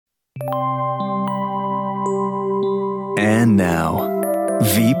And now,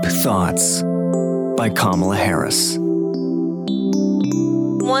 Veep Thoughts by Kamala Harris. One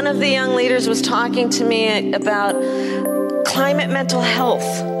of the young leaders was talking to me about climate mental health.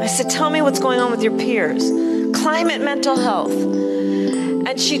 I said, tell me what's going on with your peers. Climate mental health.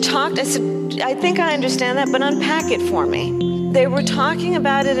 And she talked, I said, I think I understand that, but unpack it for me. They were talking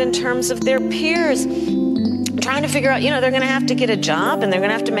about it in terms of their peers, trying to figure out, they're going to have to get a job and they're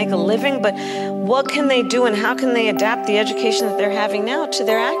going to have to make a living, but what can they do and how can they adapt the education that they're having now to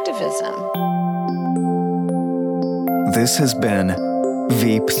their activism? This has been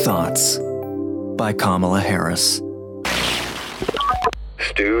Veep Thoughts by Kamala Harris.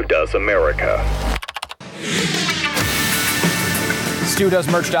 Stu Does America.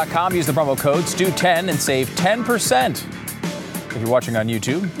 StuDoesMerch.com. Use the promo code STU10 and save 10%. If you're watching on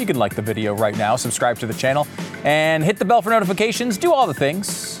YouTube, you can like the video right now, subscribe to the channel, and hit the bell for notifications. Do all the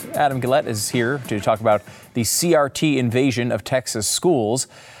things. Adam Guillette is here to talk about the CRT invasion of Texas schools.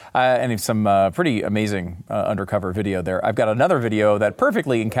 And some pretty amazing undercover video there. I've got another video that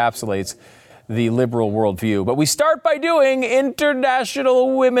perfectly encapsulates the liberal worldview. But we start by doing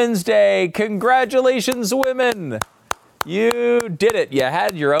International Women's Day. Congratulations, women. You did it. You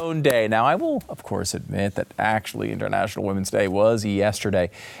had your own day. Now, I will, of course, admit that actually International Women's Day was yesterday.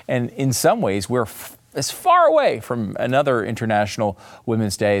 And in some ways, we're as far away from another International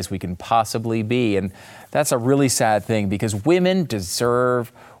Women's Day as we can possibly be. And that's a really sad thing because women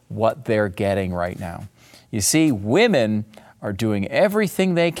deserve what they're getting right now. You see, women are doing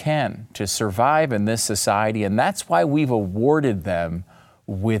everything they can to survive in this society, and that's why we've awarded them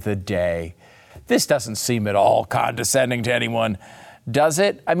with a day. This doesn't seem at all condescending to anyone, does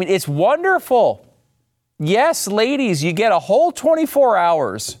it? I mean, it's wonderful. Yes, ladies, you get a whole 24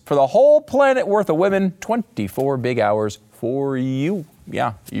 hours for the whole planet worth of women, 24 big hours for you.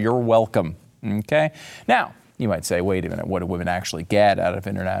 Yeah, you're welcome. Okay? Now, you might say, wait a minute, what do women actually get out of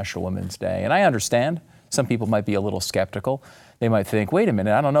International Women's Day? And I understand. Some people might be a little skeptical. They might think, wait a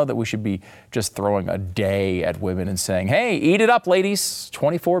minute, I don't know that we should be just throwing a day at women and saying, hey, eat it up, ladies.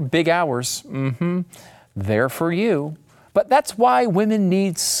 24 big hours. They're for you. But that's why women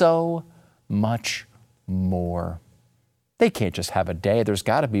need so much more. They can't just have a day. There's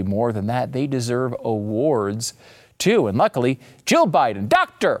got to be more than that. They deserve awards, too. And luckily,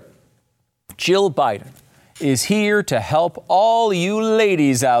 Dr. Jill Biden, is here to help all you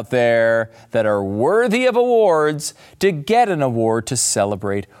ladies out there that are worthy of awards to get an award to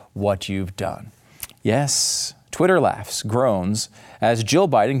celebrate what you've done. Yes, Twitter laughs, groans, as Jill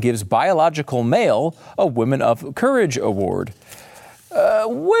Biden gives biological male a Women of Courage award.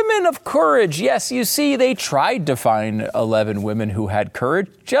 Women of courage. Yes, you see, they tried to find 11 women who had courage,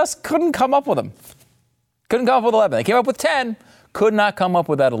 just couldn't come up with them. Couldn't come up with 11. They came up with 10. Could not come up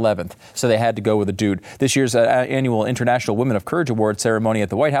with that 11th, so they had to go with a dude. This year's annual International Women of Courage Award ceremony at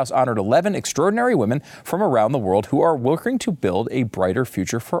the White House honored 11 extraordinary women from around the world who are working to build a brighter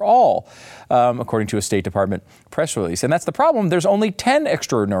future for all, according to a State Department press release. And that's the problem. There's only 10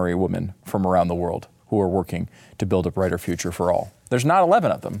 extraordinary women from around the world who are working to build a brighter future for all. There's not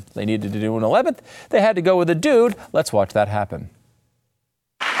 11 of them. They needed to do an 11th. They had to go with a dude. Let's watch that happen.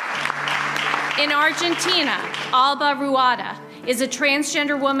 In Argentina, Alba Ruada is a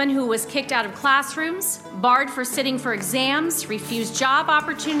transgender woman who was kicked out of classrooms, barred for sitting for exams, refused job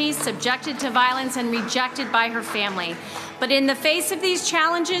opportunities, subjected to violence, and rejected by her family. But in the face of these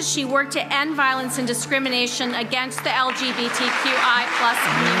challenges, she worked to end violence and discrimination against the LGBTQI+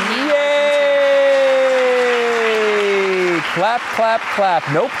 community. Yay! Clap, clap,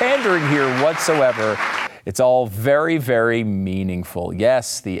 clap. No pandering here whatsoever. It's all very, very meaningful.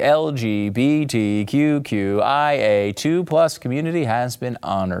 Yes, the LGBTQIA2+ community has been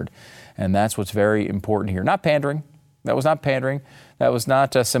honored. And that's what's very important here. Not pandering. That was not pandering. That was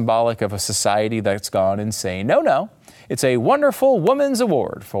not symbolic of a society that's gone insane. No. It's a wonderful woman's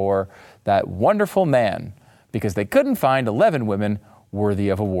award for that wonderful man because they couldn't find 11 women worthy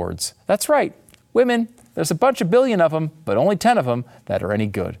of awards. That's right. Women. There's a bunch of billion of them, but only 10 of them that are any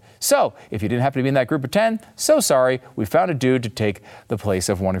good. So, if you didn't happen to be in that group of 10, so sorry, we found a dude to take the place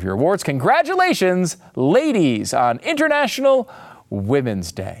of one of your awards. Congratulations, ladies, on International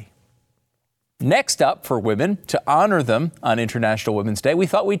Women's Day. Next up for women, to honor them on International Women's Day, we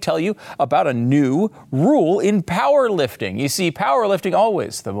thought we'd tell you about a new rule in powerlifting. You see, powerlifting,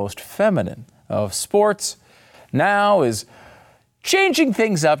 always the most feminine of sports, now is Changing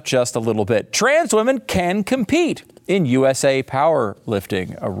things up just a little bit. Trans women can compete in USA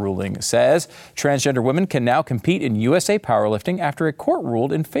powerlifting, a ruling says. Transgender women can now compete in USA powerlifting after a court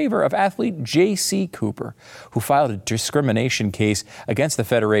ruled in favor of athlete J.C. Cooper, who filed a discrimination case against the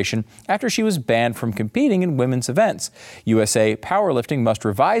federation after she was banned from competing in women's events. USA powerlifting must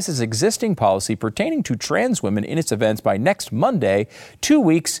revise its existing policy pertaining to trans women in its events by next Monday, 2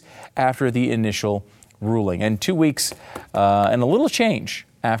 weeks after the initial ruling, and 2 weeks and a little change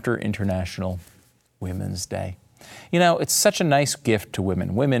after International Women's Day. You know, it's such a nice gift to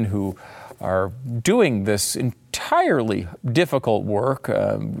women who are doing this entirely difficult work,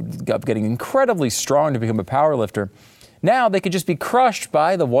 getting incredibly strong to become a powerlifter. Now they could just be crushed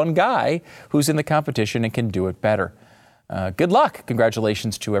by the one guy who's in the competition and can do it better. Good luck.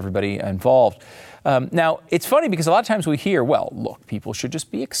 Congratulations to everybody involved. Now, it's funny because a lot of times we hear, well, look, people should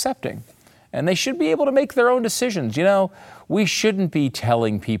just be accepting. And they should be able to make their own decisions. You know, we shouldn't be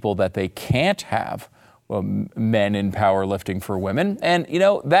telling people that they can't have men in powerlifting for women. And, you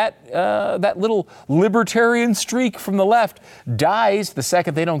know, that little libertarian streak from the left dies the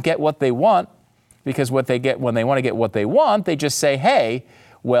second they don't get what they want. Because what they get when they want to get what they want, they just say, hey,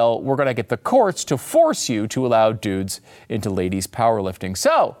 well, we're going to get the courts to force you to allow dudes into ladies powerlifting.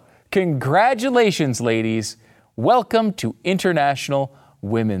 So, congratulations, ladies. Welcome to International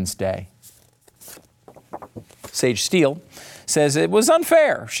Women's Day. Sage Steele says it was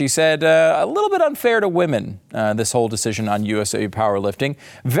unfair. She said a little bit unfair to women, this whole decision on USA powerlifting.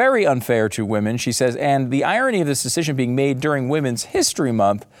 Very unfair to women, she says. And the irony of this decision being made during Women's History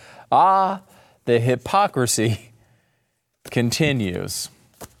Month, the hypocrisy continues.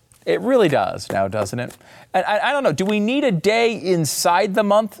 It really does now, doesn't it? I don't know. Do we need a day inside the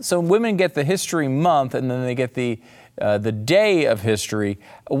month? So women get the History Month and then they get the day of history.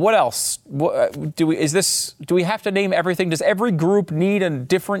 What else? Do we have to name everything? Does every group need a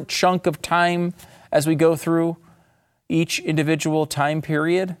different chunk of time as we go through each individual time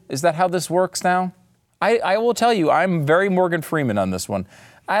period? Is that how this works now? I will tell you, I'm very Morgan Freeman on this one.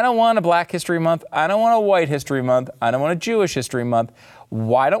 I don't want a Black History Month. I don't want a White History Month. I don't want a Jewish History Month.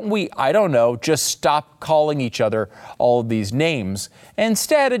 Why don't we, I don't know, just stop calling each other all of these names?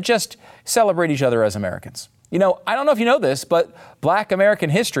 Instead, just celebrate each other as Americans. You know, I don't know if you know this, but Black American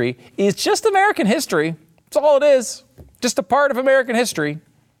history is just American history. That's all it is. Just a part of American history.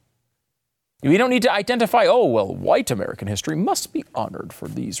 We don't need to identify, oh, well, white American history must be honored for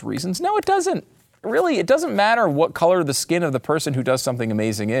these reasons. No, it doesn't. Really, it doesn't matter what color the skin of the person who does something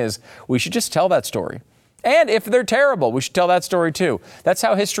amazing is. We should just tell that story. And if they're terrible, we should tell that story too. That's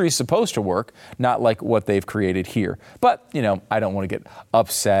how history is supposed to work, not like what they've created here. But, you know, I don't want to get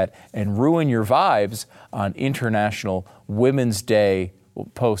upset and ruin your vibes on International Women's Day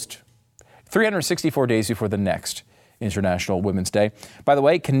post 364 days before the next International Women's Day. By the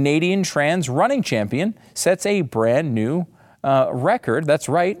way, Canadian trans running champion sets a brand new record. That's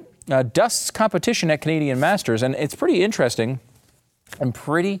right. Dusts competition at Canadian Masters. And it's pretty interesting and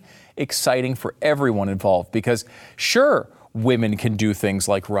pretty exciting for everyone involved because, sure, women can do things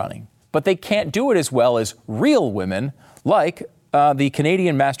like running, but they can't do it as well as real women like the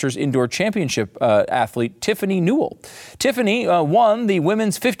Canadian Masters Indoor Championship athlete Tiffany Newell. Tiffany won the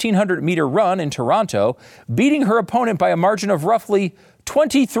women's 1,500-meter run in Toronto, beating her opponent by a margin of roughly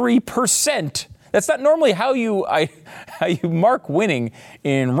 23%. That's not normally how you mark winning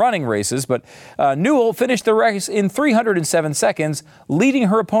in running races, but Newell finished the race in 307 seconds, leading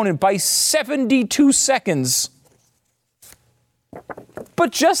her opponent by 72 seconds.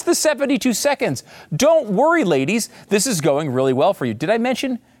 But just the 72 seconds. Don't worry, ladies. This is going really well for you. Did I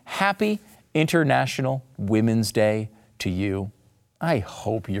mention Happy International Women's Day to you? I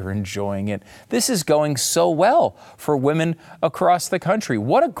hope you're enjoying it. This is going so well for women across the country.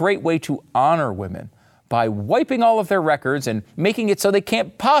 What a great way to honor women by wiping all of their records and making it so they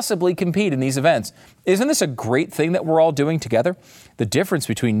can't possibly compete in these events. Isn't this a great thing that we're all doing together? The difference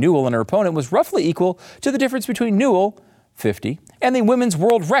between Newell and her opponent was roughly equal to the difference between Newell, 50, and the women's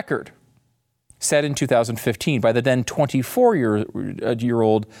world record set in 2015 by the then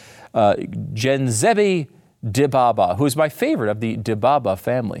 24-year-old Genzebe Dibaba, who is my favorite of the Dibaba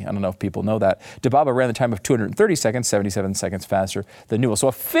family. I don't know if people know that. Dibaba ran the time of 230 seconds, 77 seconds faster than Newell. So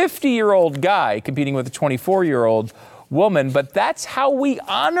a 50-year-old guy competing with a 24-year-old woman, but that's how we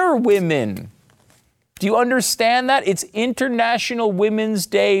honor women. Do you understand that? It's International Women's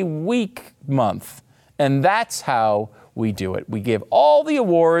Day week month, and that's how we do it. We give all the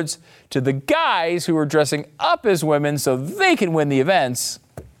awards to the guys who are dressing up as women so they can win the events.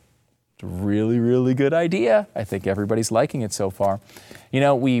 Really, really good idea. I think everybody's liking it so far. You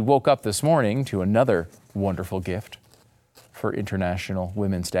know, we woke up this morning to another wonderful gift for International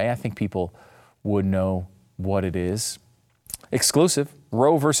Women's Day. I think people would know what it is. Exclusive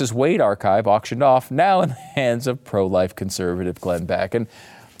Roe versus Wade archive auctioned off, now in the hands of pro-life conservative Glenn Beck. And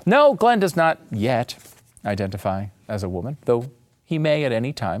no, Glenn does not yet identify as a woman, though he may at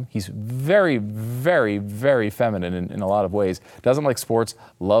any time. He's very, very, very feminine in a lot of ways. Doesn't like sports,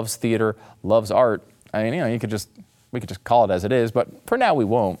 loves theater, loves art. I mean, we could just call it as it is, but for now we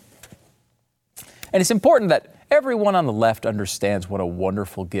won't. And it's important that everyone on the left understands what a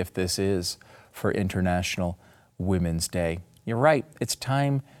wonderful gift this is for International Women's Day. You're right, it's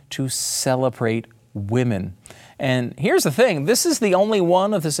time to celebrate women. And here's the thing, this is the only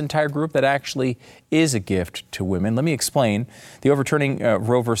one of this entire group that actually is a gift to women. Let me explain. The overturning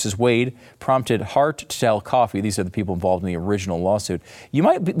Roe versus Wade prompted Hart to tell Coffey, these are the people involved in the original lawsuit, you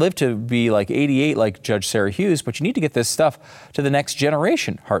might live to be like 88 like Judge Sarah Hughes, but you need to get this stuff to the next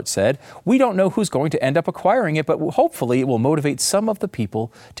generation, Hart said. We don't know who's going to end up acquiring it, but hopefully it will motivate some of the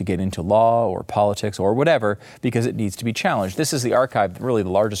people to get into law or politics or whatever, because it needs to be challenged. This is the archive, really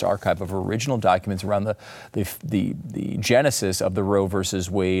the largest archive of original documents around the genesis of the Roe versus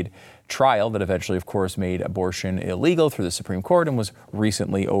Wade trial that eventually, of course, made abortion illegal through the Supreme Court and was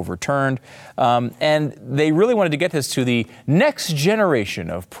recently overturned. And they really wanted to get this to the next generation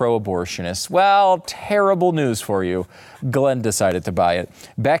of pro-abortionists. Well, terrible news for you. Glenn decided to buy it.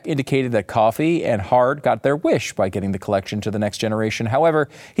 Beck indicated that Coffey and Hart got their wish by getting the collection to the next generation. However,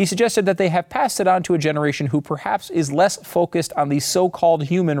 he suggested that they have passed it on to a generation who perhaps is less focused on the so-called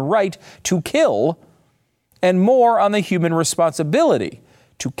human right to kill and more on the human responsibility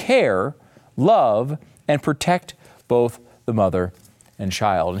to care, love, and protect both the mother and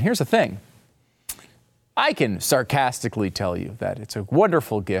child. And here's the thing. I can sarcastically tell you that it's a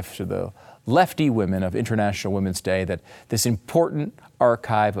wonderful gift to the lefty women of International Women's Day that this important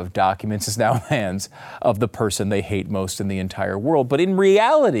archive of documents is now in the hands of the person they hate most in the entire world. But in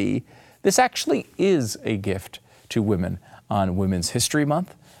reality, this actually is a gift to women on Women's History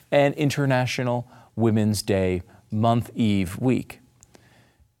Month and International Women's Day month eve week.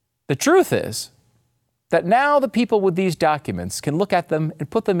 The truth is that now the people with these documents can look at them and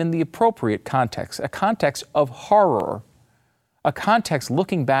put them in the appropriate context, a context of horror, a context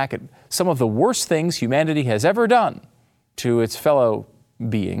looking back at some of the worst things humanity has ever done to its fellow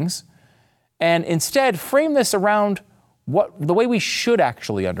beings, and instead frame this around the way we should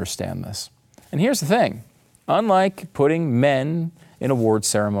actually understand this. And here's the thing, unlike putting men in award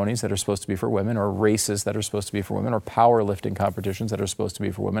ceremonies that are supposed to be for women, or races that are supposed to be for women, or powerlifting competitions that are supposed to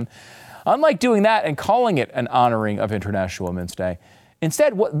be for women. Unlike doing that and calling it an honoring of International Women's Day,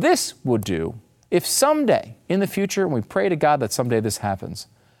 instead what this would do, if someday in the future, and we pray to God that someday this happens,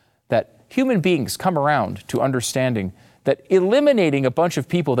 that human beings come around to understanding that eliminating a bunch of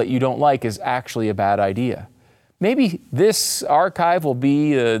people that you don't like is actually a bad idea. Maybe this archive will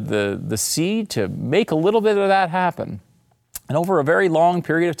be the seed to make a little bit of that happen. And over a very long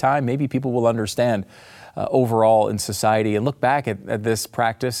period of time, maybe people will understand overall in society and look back at this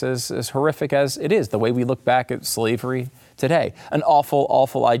practice as horrific as it is, the way we look back at slavery today. An awful,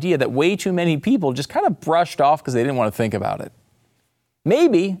 awful idea that way too many people just kind of brushed off because they didn't want to think about it.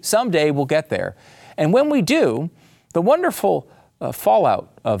 Maybe someday we'll get there. And when we do, the wonderful fallout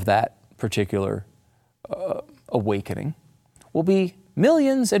of that particular awakening will be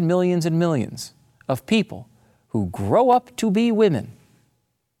millions and millions and millions of people who grow up to be women.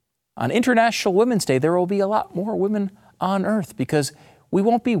 On International Women's Day, there will be a lot more women on Earth because we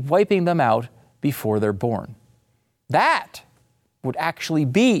won't be wiping them out before they're born. That would actually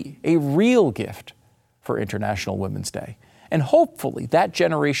be a real gift for International Women's Day. And hopefully that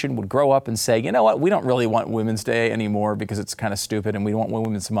generation would grow up and say, you know what, we don't really want Women's Day anymore because it's kind of stupid and we want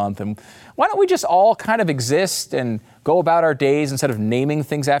Women's Month. And why don't we just all kind of exist and go about our days instead of naming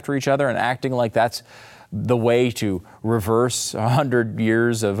things after each other and acting like that's the way to reverse 100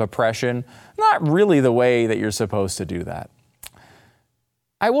 years of oppression? Not really the way that you're supposed to do that.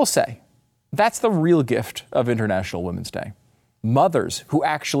 I will say, that's the real gift of International Women's Day. Mothers who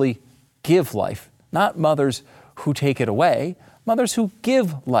actually give life, not mothers who take it away, mothers who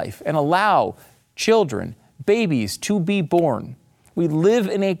give life and allow children, babies to be born. We live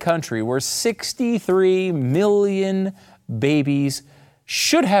in a country where 63 million babies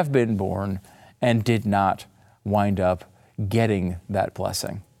should have been born and did not wind up getting that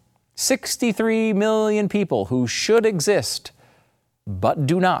blessing. 63 million people who should exist, but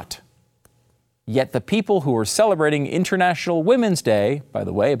do not. Yet the people who are celebrating International Women's Day, by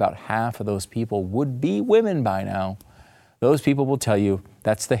the way, about half of those people would be women by now. Those people will tell you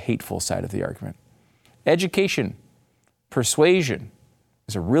that's the hateful side of the argument. Education, persuasion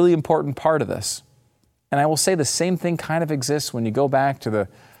is a really important part of this. And I will say the same thing kind of exists when you go back to the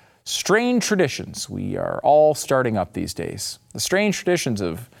strange traditions we are all starting up these days. The strange traditions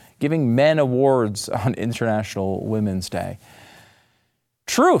of giving men awards on International Women's Day.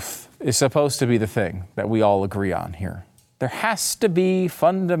 Truth is supposed to be the thing that we all agree on here. There has to be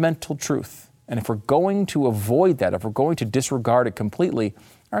fundamental truth. And if we're going to avoid that, if we're going to disregard it completely,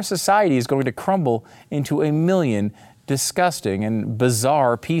 our society is going to crumble into a million disgusting and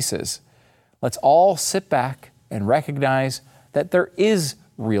bizarre pieces. Let's all sit back and recognize that there is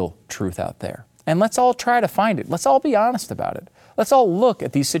real truth out there. And let's all try to find it. Let's all be honest about it. Let's all look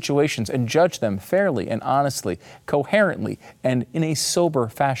at these situations and judge them fairly and honestly, coherently, and in a sober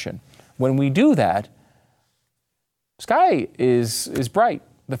fashion. When we do that, sky is bright.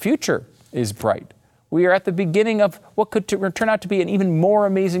 The future is bright. We are at the beginning of what could turn out to be an even more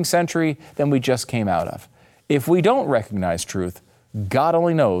amazing century than we just came out of. If we don't recognize truth, God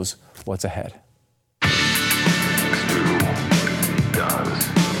only knows what's ahead.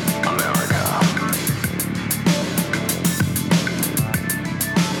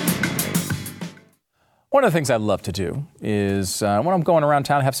 One of the things I love to do is when I'm going around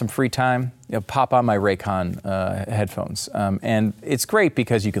town, have some free time, pop on my Raycon headphones. And it's great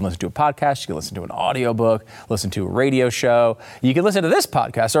because you can listen to a podcast, you can listen to an audiobook, listen to a radio show. You can listen to this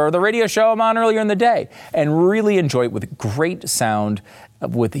podcast or the radio show I'm on earlier in the day and really enjoy it with great sound,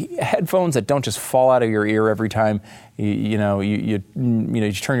 with the headphones that don't just fall out of your ear every time you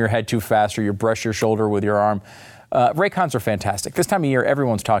turn your head too fast or you brush your shoulder with your arm. Raycons are fantastic. This time of year,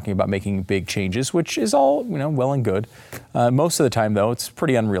 everyone's talking about making big changes, which is all, well and good. Most of the time, though, it's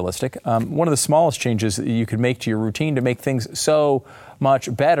pretty unrealistic. One of the smallest changes that you could make to your routine to make things so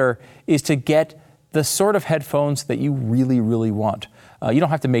much better is to get the sort of headphones that you really, really want. You don't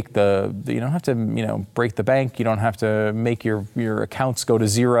have to break the bank. You don't have to make your accounts go to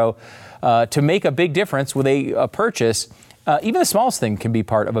zero. To make a big difference with a purchase, even the smallest thing can be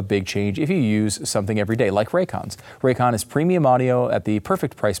part of a big change if you use something every day, like Raycons. Raycon is premium audio at the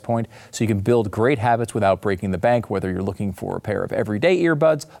perfect price point, so you can build great habits without breaking the bank, whether you're looking for a pair of everyday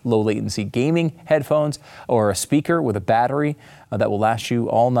earbuds, low latency gaming headphones, or a speaker with a battery that will last you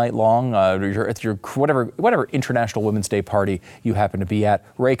all night long. At your whatever International Women's Day party you happen to be at,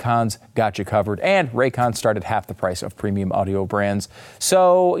 Raycon's got you covered. And Raycon start at half the price of premium audio brands,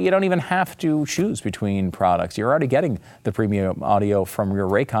 so you don't even have to choose between products. You're already getting the premium audio from your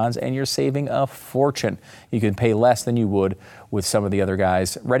Raycons, and you're saving a fortune. You can pay less than you would with some of the other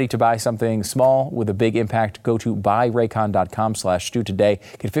guys. Ready to buy something small with a big impact? Go to buyraycon.com/Stu today.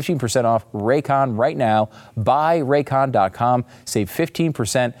 Get 15% off Raycon right now. Buyraycon.com. Save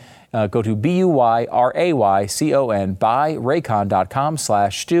 15%. Go to BUYRAYCON,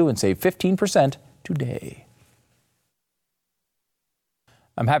 buyraycon.com/Stu, and save 15% today.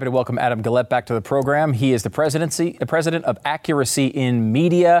 I'm happy to welcome Adam Guillette back to the program. He is the president of Accuracy in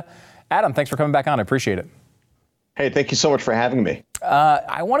Media. Adam, thanks for coming back on. I appreciate it. Hey, thank you so much for having me.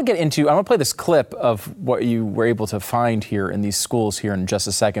 I want to play this clip of what you were able to find here in these schools here in just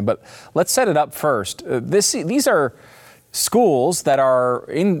a second, but let's set it up first. These are schools that are,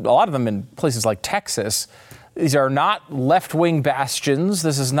 a lot of them in places like Texas. These are not left-wing bastions.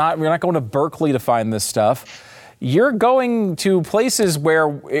 We're not going to Berkeley to find this stuff. You're going to places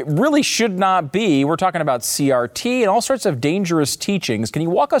where it really should not be. We're talking about CRT and all sorts of dangerous teachings. Can you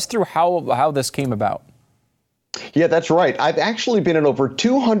walk us through how this came about? Yeah, that's right. I've actually been in over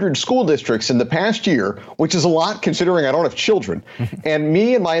 200 school districts in the past year, which is a lot considering I don't have children. And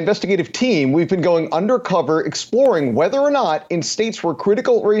me and my investigative team, we've been going undercover exploring whether or not in states where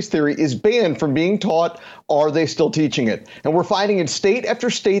critical race theory is banned from being taught, are they still teaching it? And we're finding in state after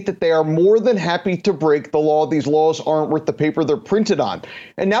state that they are more than happy to break the law. These laws aren't worth the paper they're printed on.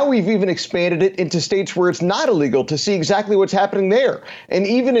 And now we've even expanded it into states where it's not illegal to see exactly what's happening there. And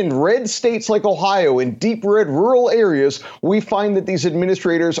even in red states like Ohio, in deep red rural areas, we find that these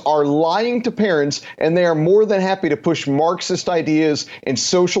administrators are lying to parents, and they are more than happy to push Marxist ideas and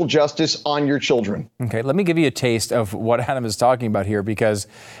social justice on your children. Okay, let me give you a taste of what Adam is talking about here, because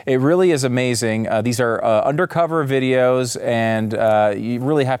it really is amazing. These are undercover videos, and you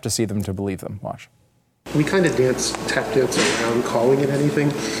really have to see them to believe them. Watch. We kind of tap dance around calling it anything,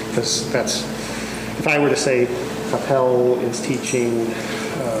 because that's, if I were to say Appel is teaching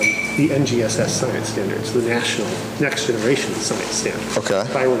the NGSS science standards, the National Next Generation Science Standards. Okay.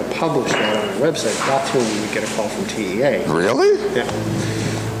 If I were to publish that on our website, that's when we would get a call from TEA. Really? Yeah.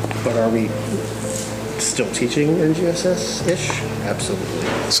 But are we still teaching NGSS-ish? Absolutely.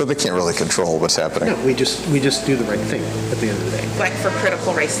 So they can't really control what's happening? No, we just do the right thing at the end of the day. Like for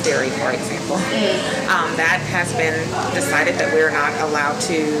critical race theory, for example, that has been decided that we're not allowed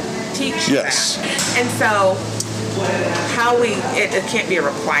to teach Yes. that. And so it can't be a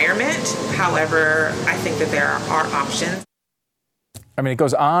requirement. However, I think that there are options. I mean, it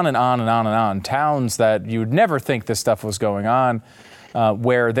goes on and on and on and on. Towns that you would never think this stuff was going on,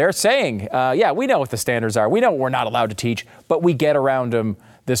 where they're saying, yeah, we know what the standards are. We know we're not allowed to teach, but we get around them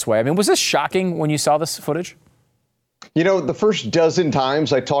this way. I mean, was this shocking when you saw this footage? You know, the first dozen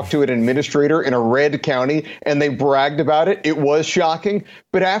times I talked to an administrator in a red county and they bragged about it, it was shocking.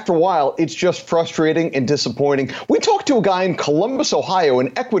 But after a while, it's just frustrating and disappointing. We talked to a guy in Columbus, Ohio,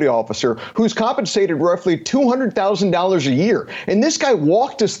 an equity officer who's compensated roughly $200,000 a year. And this guy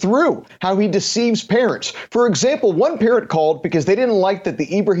walked us through how he deceives parents. For example, one parent called because they didn't like that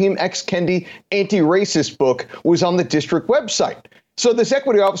the Ibrahim X. Kendi anti-racist book was on the district website. So this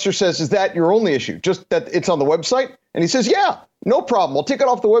equity officer says, is that your only issue? Just that it's on the website? And he says, yeah, no problem. I'll take it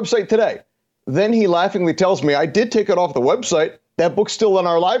off the website today. Then he laughingly tells me, I did take it off the website. That book's still in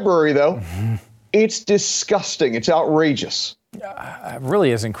our library, though. Mm-hmm. It's disgusting. It's outrageous. It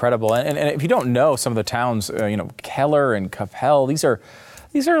really is incredible. And if you don't know some of the towns, Keller and Capel, these are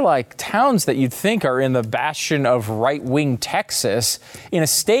like towns that you'd think are in the bastion of right-wing Texas in a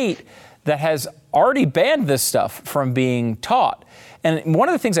state that has already banned this stuff from being taught. And one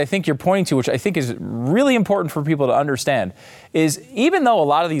of the things I think you're pointing to, which I think is really important for people to understand, is even though a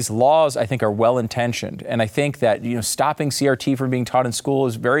lot of these laws, I think, are well-intentioned, and I think that stopping CRT from being taught in school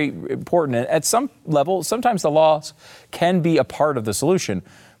is very important. And at some level, sometimes the laws can be a part of the solution.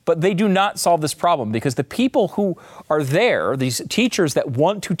 But they do not solve this problem because the people who are there, these teachers that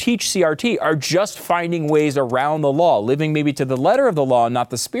want to teach CRT, are just finding ways around the law, living maybe to the letter of the law, not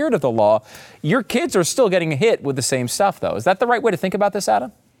the spirit of the law. Your kids are still getting hit with the same stuff, though. Is that the right way to think about this,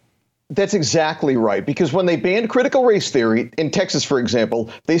 Adam? That's exactly right, because when they banned critical race theory in Texas, for example,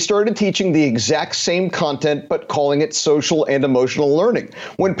 they started teaching the exact same content, but calling it social and emotional learning.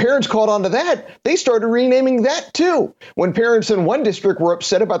 When parents caught on to that, they started renaming that too. When parents in one district were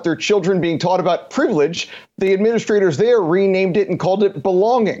upset about their children being taught about privilege, the administrators there renamed it and called it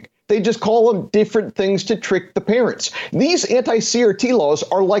belonging. They just call them different things to trick the parents. These anti-CRT laws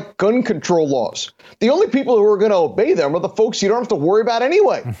are like gun control laws. The only people who are going to obey them are the folks you don't have to worry about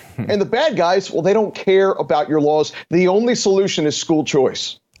anyway. And the bad guys, well, they don't care about your laws. The only solution is school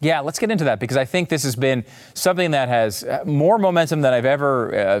choice. Yeah, let's get into that because I think this has been something that has more momentum than I've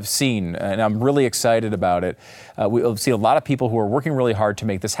ever seen, and I'm really excited about it. We've seen a lot of people who are working really hard to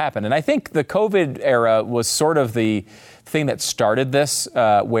make this happen. And I think the COVID era was sort of the thing that started this,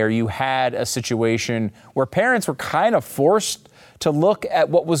 where you had a situation where parents were kind of forced to look at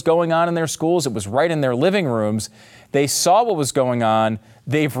what was going on in their schools. It was right in their living rooms. They saw what was going on.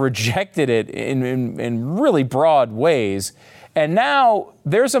 They've rejected it in really broad ways. And now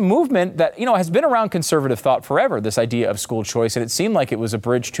there's a movement that, has been around conservative thought forever, this idea of school choice. And it seemed like it was a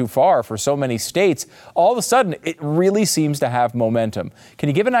bridge too far for so many states. All of a sudden, it really seems to have momentum. Can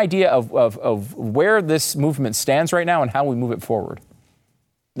you give an idea of where this movement stands right now and how we move it forward?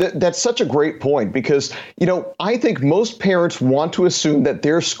 That's such a great point because, I think most parents want to assume that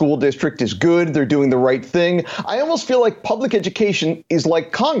their school district is good, they're doing the right thing. I almost feel like public education is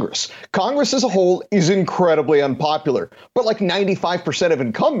like Congress. Congress as a whole is incredibly unpopular, but like 95% of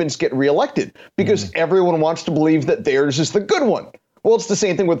incumbents get reelected because everyone wants to believe that theirs is the good one. Well, it's the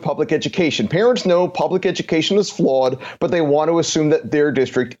same thing with public education. Parents know public education is flawed, but they want to assume that their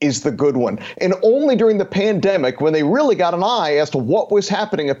district is the good one. And only during the pandemic, when they really got an eye as to what was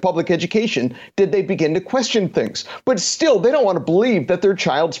happening at public education, did they begin to question things. But still, they don't want to believe that their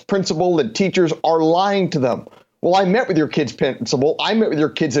child's principal and teachers are lying to them. Well, I met with your kid's principal. I met with your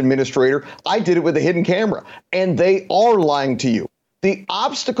kid's administrator. I did it with a hidden camera. And they are lying to you. The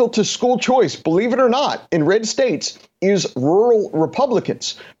obstacle to school choice, believe it or not, in red states is rural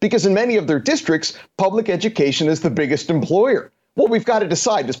Republicans, because in many of their districts, public education is the biggest employer. Well, we've got to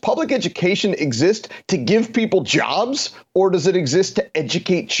decide, does public education exist to give people jobs, or does it exist to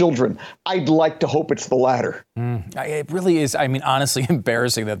educate children? I'd like to hope it's the latter. It really is, honestly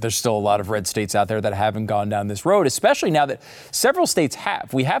embarrassing that there's still a lot of red states out there that haven't gone down this road, especially now that several states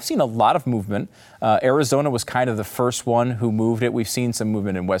have. We have seen a lot of movement. Arizona was kind of the first one who moved it. We've seen some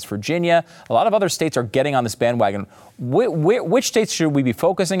movement in West Virginia. A lot of other states are getting on this bandwagon. Which states should we be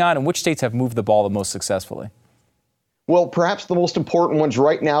focusing on, and which states have moved the ball the most successfully? Well, perhaps the most important ones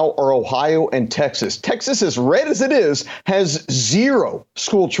right now are Ohio and Texas. Texas, as red as it is, has zero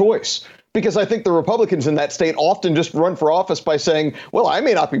school choice. Because I think the Republicans in that state often just run for office by saying, well, I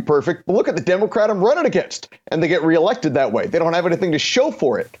may not be perfect, but look at the Democrat I'm running against. And they get reelected that way. They don't have anything to show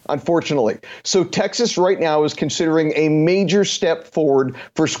for it, unfortunately. So Texas right now is considering a major step forward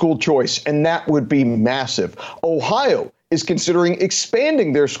for school choice, and that would be massive. Ohio is considering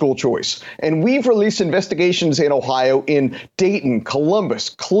expanding their school choice. And we've released investigations in Ohio in Dayton, Columbus,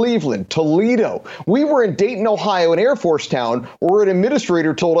 Cleveland, Toledo. We were in Dayton, Ohio, an Air Force town, where an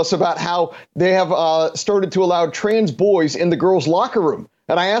administrator told us about how they have started to allow trans boys in the girls' locker room.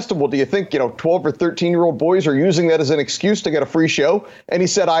 And I asked him, well, do you think, 12 or 13-year-old boys are using that as an excuse to get a free show? And he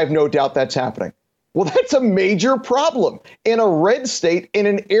said, I have no doubt that's happening. Well, that's a major problem. In a red state, in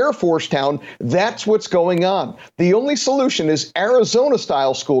an Air Force town, that's what's going on. The only solution is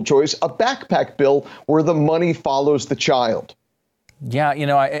Arizona-style school choice, a backpack bill where the money follows the child. Yeah,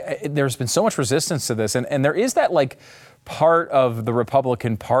 there's been so much resistance to this. And there is that, part of the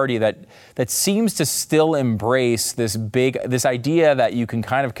Republican Party that seems to still embrace this idea that you can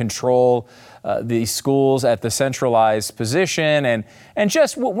kind of control the schools at the centralized position and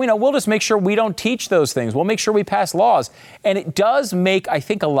just, we'll just make sure we don't teach those things. We'll make sure we pass laws. And it does make, I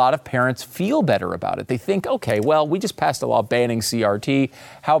think, a lot of parents feel better about it. They think, okay, well, we just passed a law banning CRT.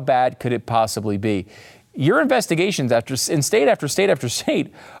 How bad could it possibly be? Your investigations in state after state after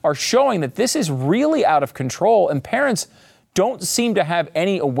state are showing that this is really out of control and parents don't seem to have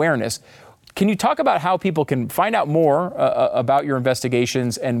any awareness. Can you talk about how people can find out more about your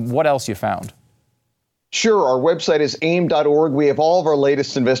investigations and what else you found? Sure. Our website is aim.org. We have all of our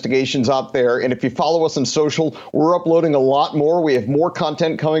latest investigations out there. And if you follow us on social, we're uploading a lot more. We have more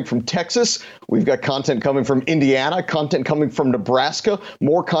content coming from Texas. We've got content coming from Indiana, content coming from Nebraska,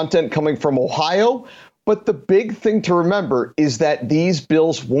 more content coming from Ohio. But the big thing to remember is that these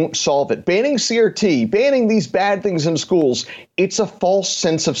bills won't solve it. Banning CRT, banning these bad things in schools, it's a false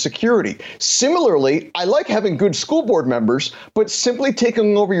sense of security. Similarly, I like having good school board members, but simply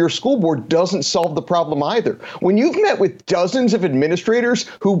taking over your school board doesn't solve the problem either. When you've met with dozens of administrators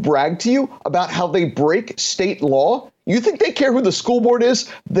who brag to you about how they break state law, you think they care who the school board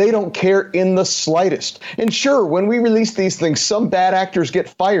is? They don't care in the slightest. And sure, when we release these things, some bad actors get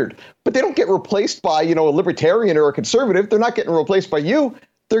fired, but they don't get replaced by, a libertarian or a conservative. They're not getting replaced by you.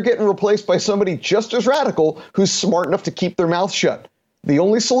 They're getting replaced by somebody just as radical who's smart enough to keep their mouth shut. The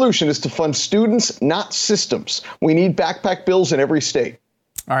only solution is to fund students, not systems. We need backpack bills in every state.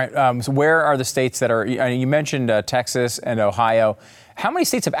 All right. So where are the states that are, you mentioned Texas and Ohio. How many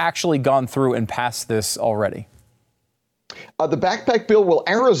states have actually gone through and passed this already? The backpack bill,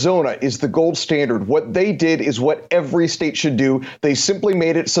 Arizona is the gold standard. What they did is what every state should do. They simply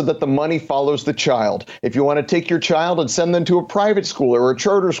made it so that the money follows the child. If you want to take your child and send them to a private school or a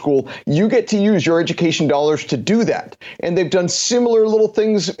charter school, you get to use your education dollars to do that. And they've done similar little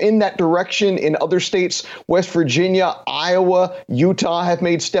things in that direction in other states. West Virginia, Iowa, Utah have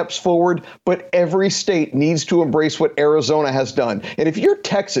made steps forward, but every state needs to embrace what Arizona has done. And if you're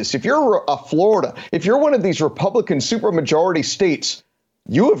Texas, if you're Florida, if you're one of these Republican supermajority states,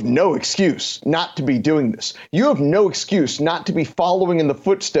 you have no excuse not to be doing this. You have no excuse not to be following in the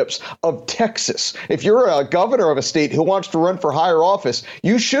footsteps of Texas. If you're a governor of a state who wants to run for higher office,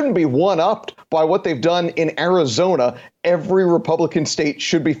 you shouldn't be one-upped by what they've done in Arizona. Every Republican state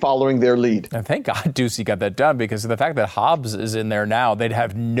should be following their lead. And thank God Ducey got that done, because of the fact that Hobbs is in there now, they'd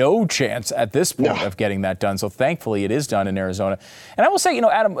have no chance at this point of getting that done. So thankfully it is done in Arizona. And I will say,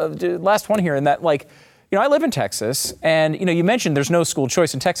 Adam, last one here, in that, I live in Texas, and, you mentioned there's no school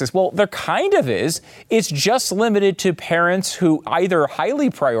choice in Texas. Well, there kind of is. It's just limited to parents who either highly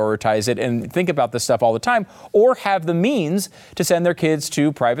prioritize it and think about this stuff all the time, or have the means to send their kids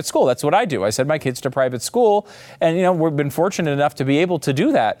to private school. That's what I do. I send my kids to private school, and, we've been fortunate enough to be able to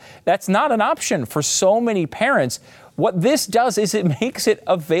do that. That's not an option for so many parents. What this does is it makes it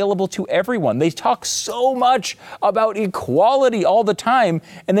available to everyone. They talk so much about equality all the time,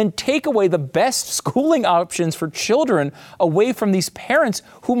 and then take away the best schooling options for children away from these parents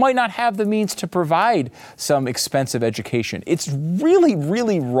who might not have the means to provide some expensive education. It's really,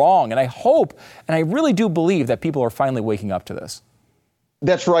 really wrong. And I hope, and I really do believe, that people are finally waking up to this.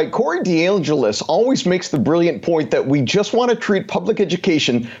 That's right. Corey DeAngelis always makes the brilliant point that we just want to treat public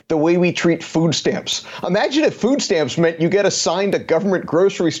education the way we treat food stamps. Imagine if food stamps meant you get assigned a government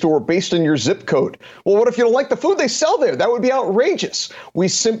grocery store based on your zip code. Well, what if you don't like the food they sell there? That would be outrageous. We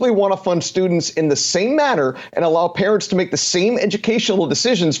simply want to fund students in the same manner and allow parents to make the same educational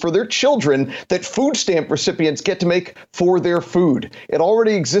decisions for their children that food stamp recipients get to make for their food. It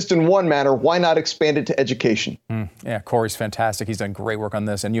already exists in one manner. Why not expand it to education? Yeah, Corey's fantastic. He's done great work on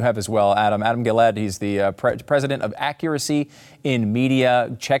this, and you have as well, Adam. Adam Guillette, he's the president of Accuracy in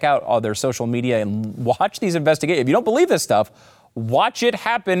Media. Check out all their social media and watch these investigations. If you don't believe this stuff, watch it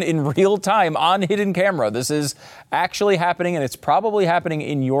happen in real time on hidden camera. This is actually happening, and it's probably happening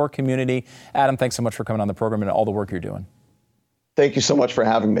in your community. Adam, thanks so much for coming on the program and all the work you're doing. Thank you so much for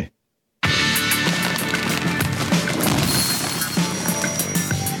having me.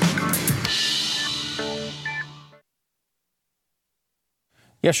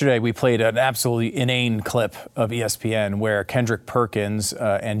 Yesterday, we played an absolutely inane clip of ESPN where Kendrick Perkins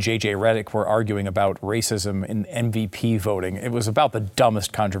and J.J. Redick were arguing about racism in MVP voting. It was about the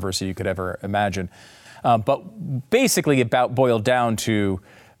dumbest controversy you could ever imagine. But basically, it boiled down to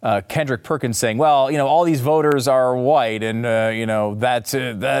Kendrick Perkins saying, well, all these voters are white, and,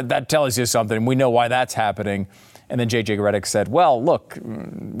 that tells you something. We know why that's happening. And then J.J. Redick said, well, look,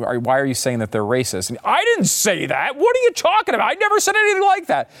 why are you saying that they're racist? And I didn't say that. What are you talking about? I never said anything like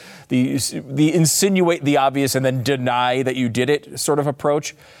that. The insinuate the obvious and then deny that you did it sort of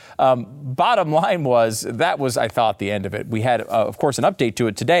approach. Bottom line was, that was, I thought, the end of it. We had, of course, an update to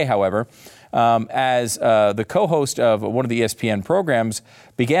it today, however, as the co-host of one of the ESPN programs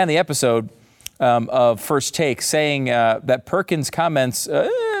began the episode of First Take saying that Perkins' comments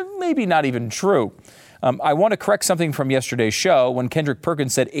maybe not even true. I want to correct something from yesterday's show when Kendrick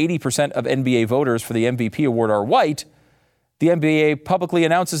Perkins said 80% of NBA voters for the MVP award are white. The NBA publicly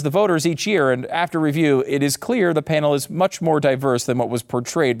announces the voters each year, and after review, it is clear the panel is much more diverse than what was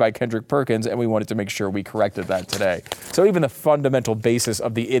portrayed by Kendrick Perkins, and we wanted to make sure we corrected that today. So even the fundamental basis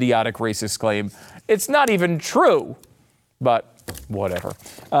of the idiotic racist claim, it's not even true, but whatever.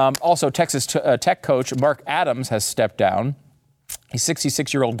 Also, Texas Tech coach Mark Adams has stepped down. He's a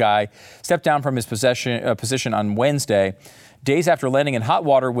 66-year-old guy, stepped down from his position on Wednesday, days after landing in hot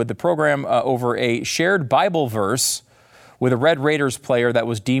water with the program over a shared Bible verse with a Red Raiders player that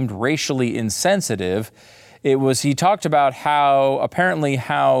was deemed racially insensitive. He talked about how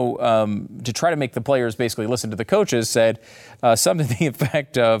to try to make the players basically listen to the coaches, said something to the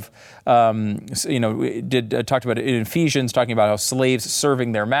effect of, talked about it in Ephesians, talking about how slaves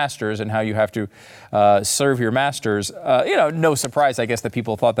serving their masters and how you have to serve your masters. No surprise, I guess, that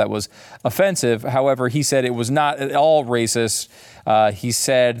people thought that was offensive. However, he said it was not at all racist. He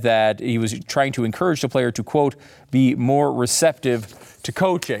said that he was trying to encourage the player to, quote, be more receptive to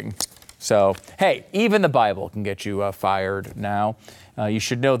coaching. So, hey, even the Bible can get you fired now. You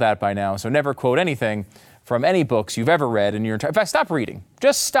should know that by now. So never quote anything from any books you've ever read in your entire... In fact, stop reading.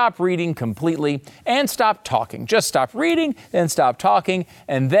 Just stop reading completely and stop talking. Just stop reading, then stop talking,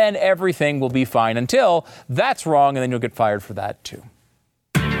 and then everything will be fine until that's wrong, and then you'll get fired for that too.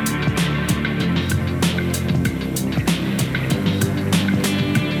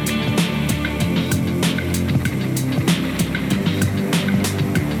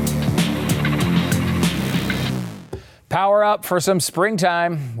 Power up for some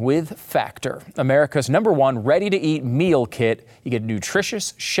springtime with Factor, America's #1 ready-to-eat meal kit. You get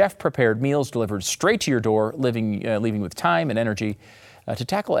nutritious, chef-prepared meals delivered straight to your door, leaving with time and energy to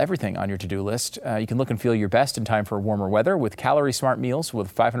tackle everything on your to-do list. You can look and feel your best in time for warmer weather with calorie-smart meals with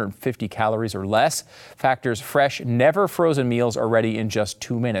 550 calories or less. Factor's fresh, never-frozen meals are ready in just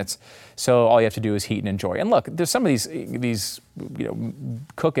 2 minutes. So all you have to do is heat and enjoy. And look, there's some of these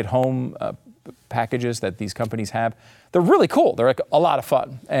cook-at-home packages that these companies have. They're really cool. They're like a lot of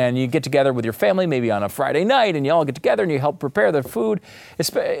fun. And you get together with your family maybe on a Friday night and you all get together and you help prepare the food,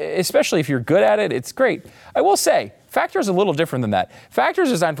 especially if you're good at it. It's great. I will say, Factor is a little different than that. Factor is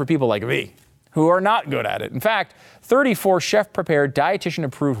designed for people like me who are not good at it. In fact, 34 chef-prepared,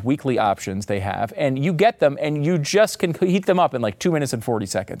 dietitian-approved weekly options they have, and you get them and you just can heat them up in like 2 minutes and 40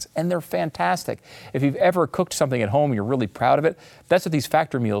 seconds. And they're fantastic. If you've ever cooked something at home and you're really proud of it, that's what these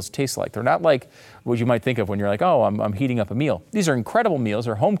Factor meals taste like. They're not like what you might think of when you're like, oh, I'm heating up a meal. These are incredible meals.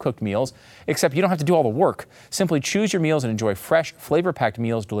 They're home-cooked meals, except you don't have to do all the work. Simply choose your meals and enjoy fresh, flavor-packed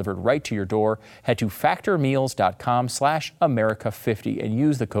meals delivered right to your door. Head to factormeals.com/America50 and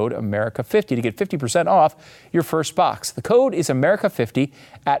use the code America50 to get 50% off your first box. The code is America50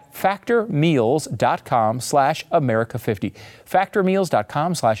 at factormeals.com/America50.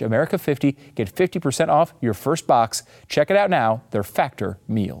 Factormeals.com/America50. Get 50% off your first box. Check it out now. They're Factor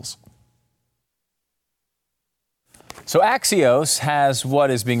Meals. So Axios has what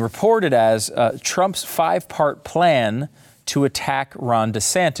is being reported as Trump's 5-part plan to attack Ron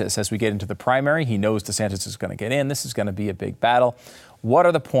DeSantis. As we get into the primary, he knows DeSantis is going to get in. This is going to be a big battle. What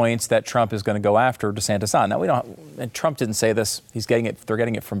are the points that Trump is going to go after DeSantis on? Now, and Trump didn't say this. They're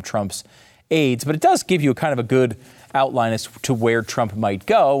getting it from Trump's aides, but it does give you kind of a good outline as to where Trump might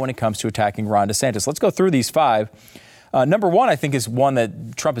go when it comes to attacking Ron DeSantis. Let's go through these 5. Number 1, I think, is one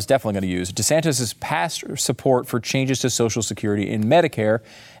that Trump is definitely going to use. DeSantis' past support for changes to Social Security and Medicare,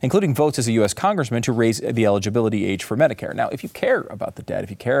 including votes as a U.S. congressman to raise the eligibility age for Medicare. Now, if you care about the debt, if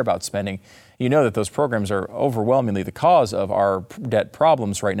you care about spending, you know that those programs are overwhelmingly the cause of our debt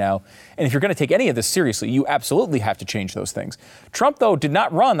problems right now. And if you're going to take any of this seriously, you absolutely have to change those things. Trump, though, did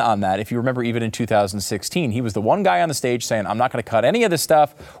not run on that. If you remember, even in 2016, he was the one guy on the stage saying, I'm not going to cut any of this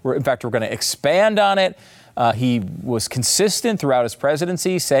stuff. In fact, we're going to expand on it. He was consistent throughout his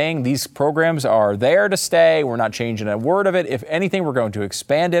presidency, saying these programs are there to stay. We're not changing a word of it. If anything, we're going to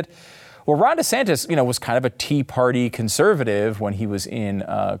expand it. Well, Ron DeSantis, was kind of a Tea Party conservative when he was in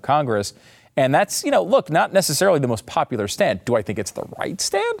Congress. And that's, look, not necessarily the most popular stand. Do I think it's the right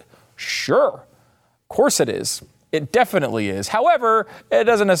stand? Sure. Of course it is. It definitely is. However, it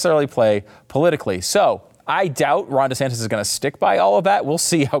doesn't necessarily play politically. So I doubt Ron DeSantis is going to stick by all of that. We'll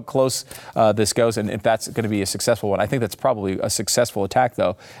see how close this goes and if that's going to be a successful one. I think that's probably a successful attack,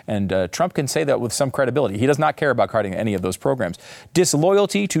 though. And Trump can say that with some credibility. He does not care about cutting any of those programs.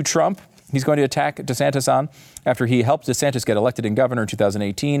 Disloyalty to Trump. He's going to attack DeSantis on after he helped DeSantis get elected in governor in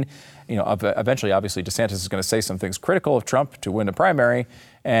 2018. Eventually, obviously, DeSantis is going to say some things critical of Trump to win the primary,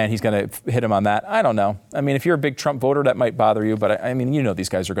 and he's going to hit him on that. I don't know. I mean, if you're a big Trump voter, that might bother you, but these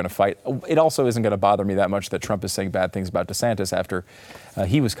guys are going to fight. It also isn't going to bother me that much that Trump is saying bad things about DeSantis after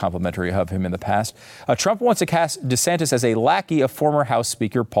he was complimentary of him in the past. Trump wants to cast DeSantis as a lackey of former House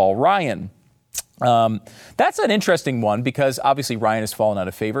Speaker Paul Ryan. That's an interesting one because obviously Ryan has fallen out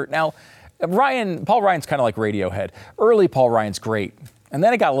of favor. Now, Paul Ryan's kind of like Radiohead. Early Paul Ryan's great, and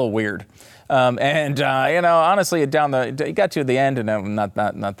then it got a little weird. Honestly, he got to the end, and I'm not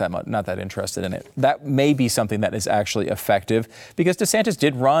that interested in it. That may be something that is actually effective because DeSantis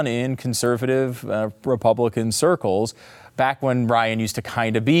did run in conservative Republican circles back when Ryan used to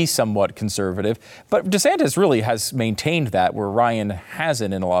kind of be somewhat conservative. But DeSantis really has maintained that where Ryan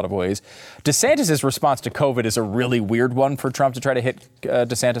hasn't in a lot of ways. DeSantis' response to COVID is a really weird one for Trump to try to hit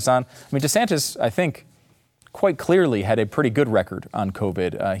DeSantis on. I mean, DeSantis, I think, quite clearly had a pretty good record on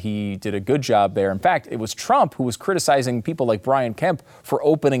COVID. He did a good job there. In fact, it was Trump who was criticizing people like Brian Kemp for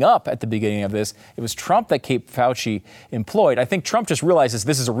opening up at the beginning of this. It was Trump that kept Fauci employed. I think Trump just realizes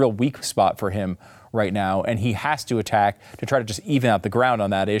this is a real weak spot for him right now, and he has to attack to try to just even out the ground on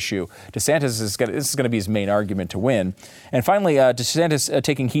that issue. DeSantis this is going to be his main argument to win. And finally, DeSantis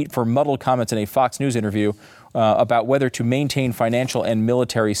taking heat for muddled comments in a Fox News interview about whether to maintain financial and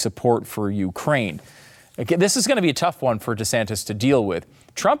military support for Ukraine. Again, this is going to be a tough one for DeSantis to deal with.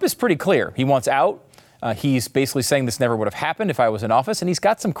 Trump is pretty clear. He wants out. He's basically saying this never would have happened if I was in office, and he's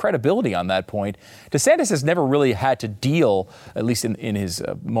got some credibility on that point. DeSantis has never really had to deal, at least in his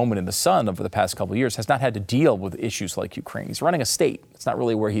moment in the sun over the past couple of years, has not had to deal with issues like Ukraine. He's running a state. It's not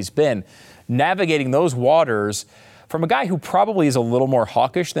really where he's been. Navigating those waters from a guy who probably is a little more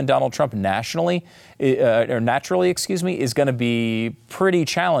hawkish than Donald Trump naturally, is going to be pretty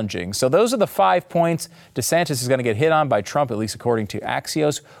challenging. So those are the 5 points DeSantis is going to get hit on by Trump, at least according to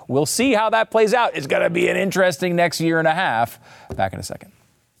Axios. We'll see how that plays out. It's going to be an interesting next year and a half. Back in a second.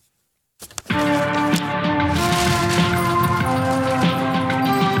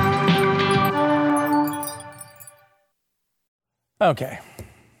 Okay,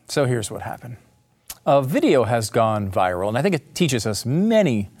 so here's what happened. A video has gone viral, and I think it teaches us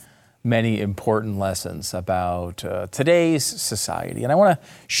many important lessons about today's society. And I want to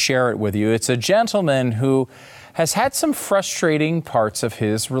share it with you. It's a gentleman who has had some frustrating parts of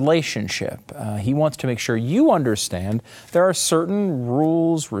his relationship. He wants to make sure you understand there are certain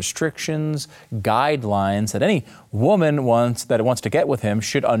rules, restrictions, guidelines that any woman wants to get with him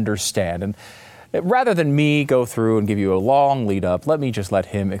should understand. And rather than me go through and give you a long lead up, let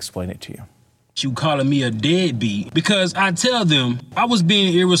him explain it to you. You calling me a deadbeat because I tell them I was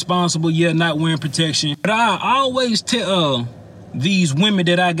being irresponsible yet not wearing protection. But I always tell these women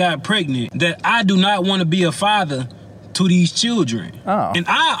that I got pregnant that I do not want to be a father to these children. Oh. And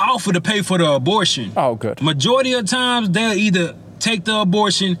I offer to pay for the abortion. Oh, good. Majority of times they'll either take the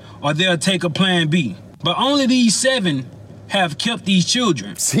abortion or they'll take a plan B. But only these 7 have kept these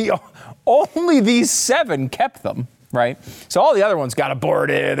children. See, only these 7 kept them. Right? So all the other ones got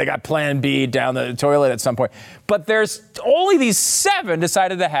aborted. They got plan B down the toilet at some point. But there's only these 7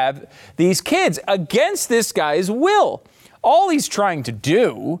 decided to have these kids against this guy's will. All he's trying to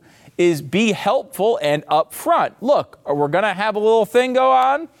do is be helpful and upfront. Look, we're going to have a little thing go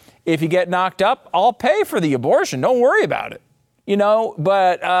on. If you get knocked up, I'll pay for the abortion. Don't worry about it.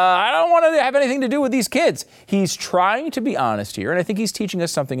 But I don't want to have anything to do with these kids. He's trying to be honest here, and I think he's teaching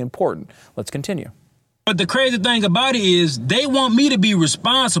us something important. Let's continue. But the crazy thing about it is they want me to be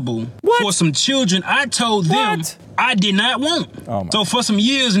responsible for some children I told them I did not want. So for some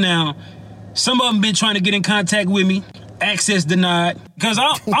years now, some of them been trying to get in contact with me, access denied, because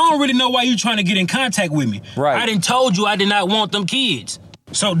I don't really know why you're trying to get in contact with me. Right. I done told you I did not want them kids.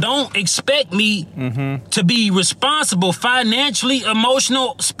 So don't expect me to be responsible financially,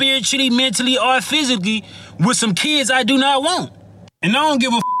 emotional, spiritually, mentally, or physically with some kids I do not want. And I don't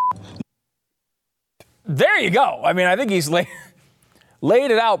give a There you go. I mean, I think he's laid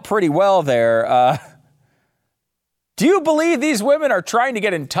it out pretty well there. Do you believe these women are trying to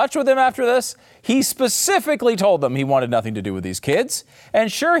get in touch with him after this? He specifically told them he wanted nothing to do with these kids.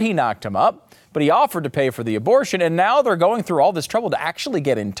 And sure, he knocked him up, but he offered to pay for the abortion. And now they're going through all this trouble to actually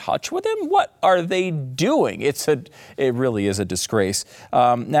get in touch with him? What are they doing? It really is a disgrace.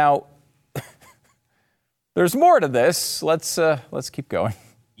 Now, there's more to this. Let's keep going.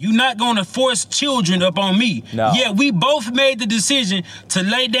 You're not going to force children up on me. No. Yeah, we both made the decision to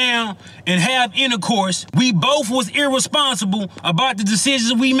lay down and have intercourse. We both was irresponsible about the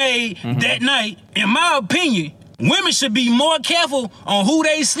decisions we made that night. In my opinion, women should be more careful on who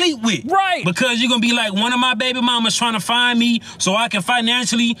they sleep with. Right. Because you're going to be like, one of my baby mamas trying to find me so I can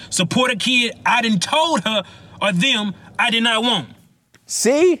financially support a kid I done told her or them I did not want.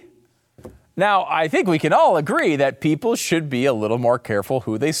 See? Now, I think we can all agree that people should be a little more careful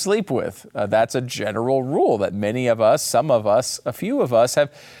who they sleep with. That's a general rule that many of us, some of us, a few of us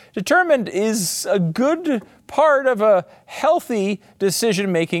have determined is a good part of a healthy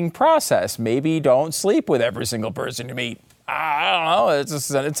decision-making process. Maybe don't sleep with every single person you meet. I don't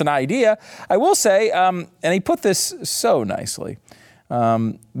know. It's an idea. I will say, and he put this so nicely,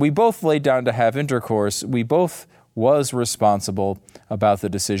 we both laid down to have intercourse. We both was responsible about the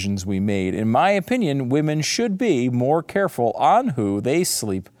decisions we made. In my opinion, women should be more careful on who they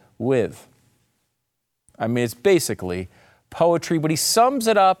sleep with. I mean, it's basically poetry, but he sums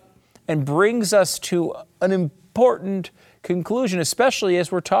it up and brings us to an important conclusion, especially as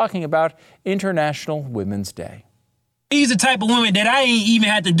we're talking about International Women's Day. These are the type of women that I ain't even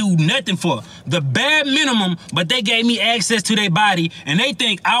had to do nothing for. The bare minimum, but they gave me access to their body, and they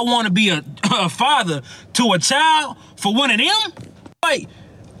think I want to be a father to a child for one of them? Like,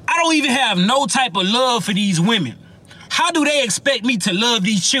 I don't even have no type of love for these women. How do they expect me to love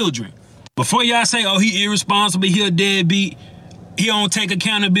these children? Before y'all say, oh, he irresponsible, he a deadbeat, he don't take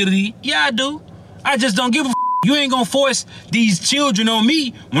accountability. Yeah, I do. I just don't give a f. You ain't gonna force these children on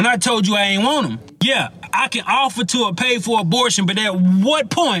me when I told you I ain't want them. Yeah, I can offer to pay for abortion, but at what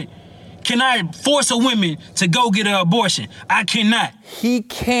point can I force a woman to go get an abortion? I cannot. He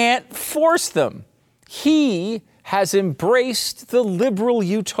can't force them. He has embraced the liberal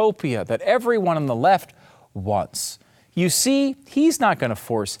utopia that everyone on the left wants. You see, he's not going to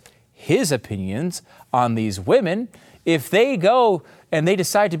force his opinions on these women. If they go and they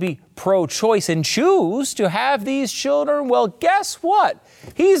decide to be pro-choice and choose to have these children, well, guess what?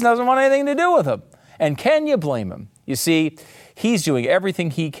 He doesn't want anything to do with them. And can you blame him? You see, he's doing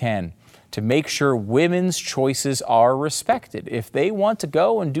everything he can to make sure women's choices are respected. If they want to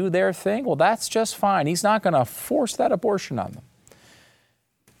go and do their thing, well, that's just fine. He's not going to force that abortion on them.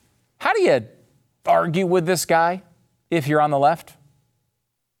 How do you argue with this guy if you're on the left?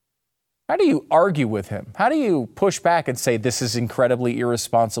 How do you argue with him? How do you push back and say this is incredibly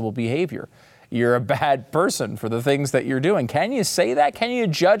irresponsible behavior? You're a bad person for the things that you're doing. Can you say that? Can you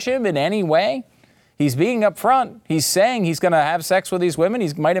judge him in any way? He's being upfront. He's saying he's going to have sex with these women.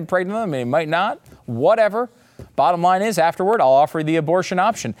 He might impregnate them, he might not. Whatever. Bottom line is, afterward, I'll offer the abortion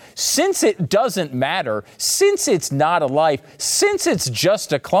option. Since it doesn't matter, since it's not a life, since it's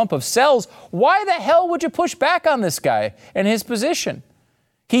just a clump of cells, why the hell would you push back on this guy and his position?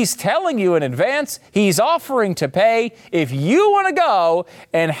 He's telling you in advance, he's offering to pay. If you want to go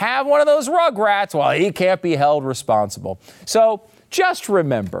and have one of those rugrats, well, he can't be held responsible. So just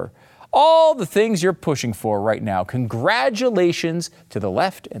remember, all the things you're pushing for right now, congratulations to the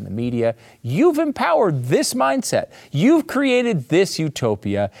left and the media. You've empowered this mindset. You've created this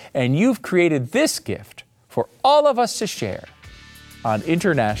utopia, and you've created this gift for all of us to share on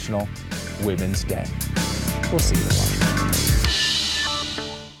International Women's Day. We'll see you tomorrow.